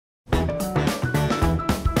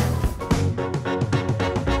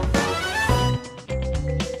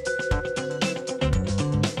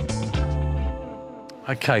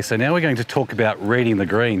Okay, so now we're going to talk about reading the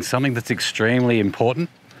greens, something that's extremely important.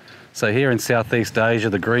 So here in Southeast Asia,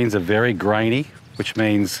 the greens are very grainy, which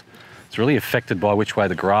means it's really affected by which way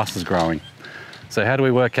the grass is growing. So how do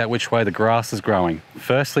we work out which way the grass is growing?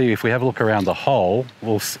 Firstly, if we have a look around the hole,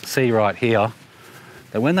 we'll see right here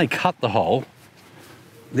that when they cut the hole,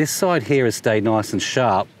 this side here has stayed nice and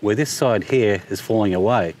sharp, where this side here is falling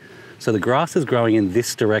away. So the grass is growing in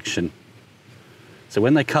this direction. So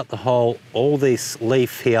when they cut the hole, all this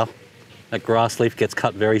leaf here, that grass leaf gets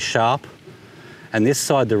cut very sharp, and this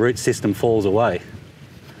side, the root system falls away.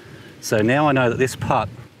 So now I know that this putt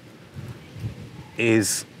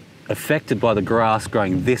is affected by the grass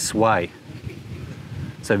growing this way.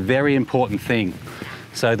 So very important thing.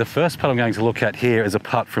 So the first putt I'm going to look at here is a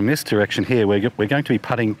putt from this direction here. We're going to be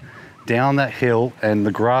putting down that hill and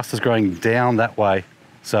the grass is growing down that way.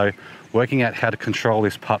 So working out how to control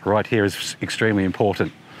this putt right here is extremely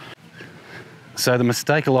important. So the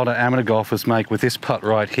mistake a lot of amateur golfers make with this putt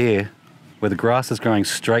right here, where the grass is growing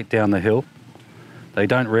straight down the hill, they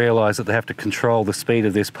don't realise that they have to control the speed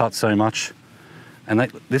of this putt so much.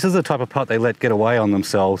 And this is the type of putt they let get away on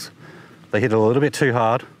themselves. They hit it a little bit too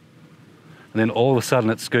hard, and then all of a sudden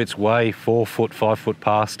it scoots way 4 foot, 5 foot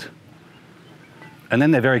past. And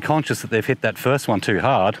then they're very conscious that they've hit that first one too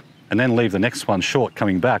hard, and then leave the next one short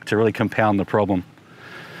coming back to really compound the problem.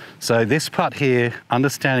 So this putt here,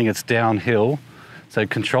 understanding it's downhill, so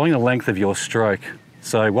controlling the length of your stroke.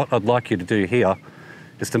 So what I'd like you to do here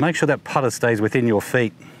is to make sure that putter stays within your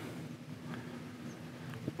feet.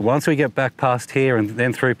 Once we get back past here and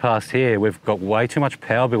then through past here, we've got way too much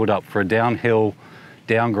power build up for a downhill,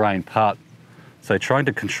 down-grain putt. So trying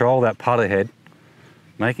to control that putter head,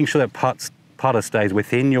 making sure that putter stays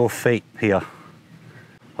within your feet here.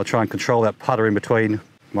 I'll try and control that putter in between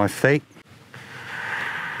my feet.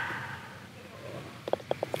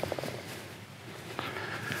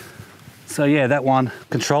 So yeah, that one,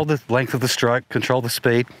 control the length of the stroke, control the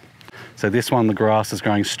speed. So this one, the grass is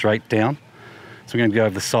going straight down. So we're going to go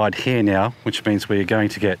over the side here now, which means we're going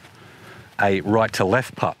to get a right to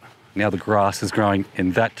left putt. Now the grass is growing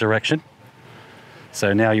in that direction.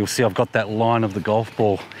 So now you'll see I've got that line of the golf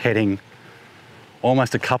ball heading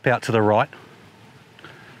almost a cup out to the right,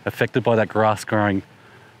 affected by that grass growing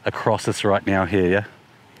across us right now here, yeah?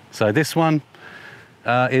 So this one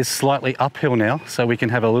is slightly uphill now, so we can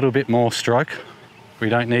have a little bit more stroke. We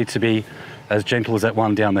don't need to be as gentle as that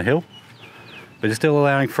one down the hill, but it's still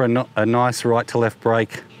allowing for a nice right to left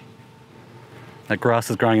break. That grass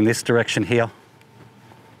is growing in this direction here,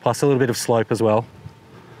 plus a little bit of slope as well.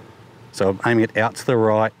 So I'm aiming it out to the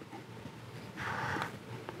right,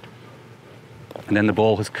 and then the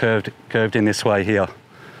ball has curved in this way here.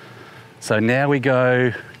 So now we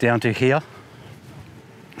go down to here,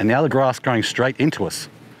 and now the grass is going straight into us.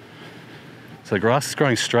 So the grass is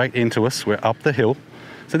growing straight into us, we're up the hill.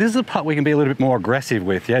 So this is a putt we can be a little bit more aggressive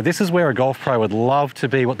with, yeah? This is where a golf pro would love to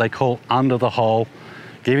be what they call under the hole,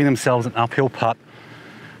 giving themselves an uphill putt.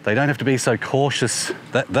 They don't have to be so cautious.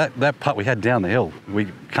 That putt we had down the hill, we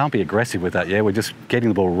can't be aggressive with that, yeah? We're just getting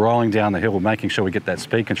the ball rolling down the hill, making sure we get that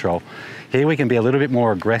speed control. Here we can be a little bit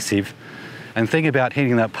more aggressive and think about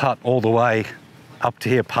hitting that putt all the way up to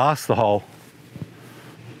here past the hole.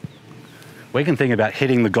 We can think about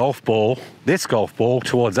hitting the golf ball, this golf ball,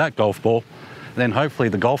 towards that golf ball, and then hopefully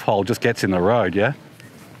the golf hole just gets in the road, yeah?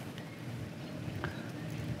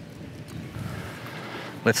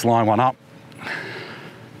 Let's line one up.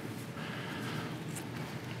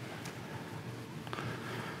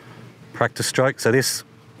 Practice stroke. So this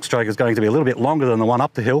stroke is going to be a little bit longer than the one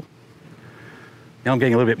up the hill. Now I'm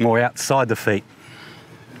getting a little bit more outside the feet.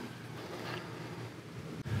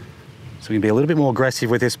 So we can be a little bit more aggressive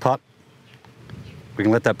with this putt. We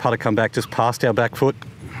can let that putter come back just past our back foot.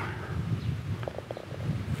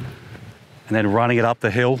 And then running it up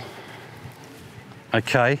the hill.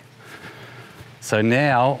 Okay. So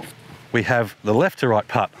now we have the left to right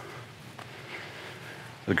putt.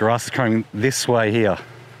 The grass is coming this way here.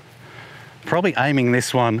 Probably aiming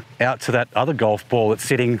this one out to that other golf ball that's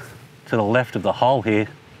sitting to the left of the hole here.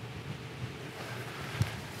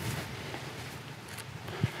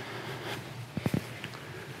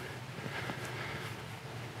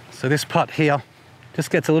 So this putt here just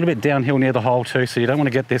gets a little bit downhill near the hole too, so you don't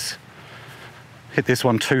want to hit this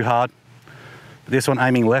one too hard. But this one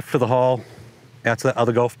aiming left for the hole, out to that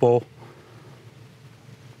other golf ball.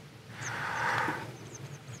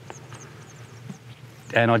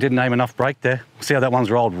 And I didn't aim enough break there. See how that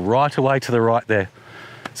one's rolled right away to the right there.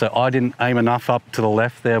 So I didn't aim enough up to the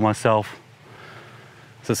left there myself.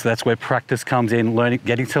 So that's where practice comes in,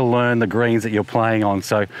 getting to learn the greens that you're playing on.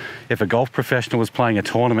 So if a golf professional was playing a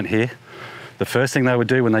tournament here, The first thing they would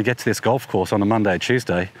do when they get to this golf course on a Monday or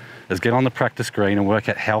Tuesday is get on the practice green and work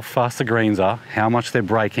out how fast the greens are, how much they're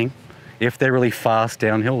braking, if they're really fast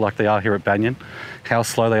downhill like they are here at Banyan, how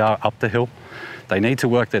slow they are up the hill. They need to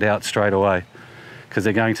work that out straight away because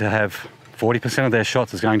they're going to have 40% of their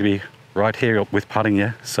shots is going to be right here with putting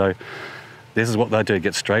here. So this is what they do,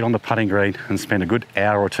 get straight on the putting green and spend a good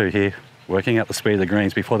hour or two here working out the speed of the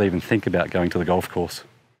greens before they even think about going to the golf course.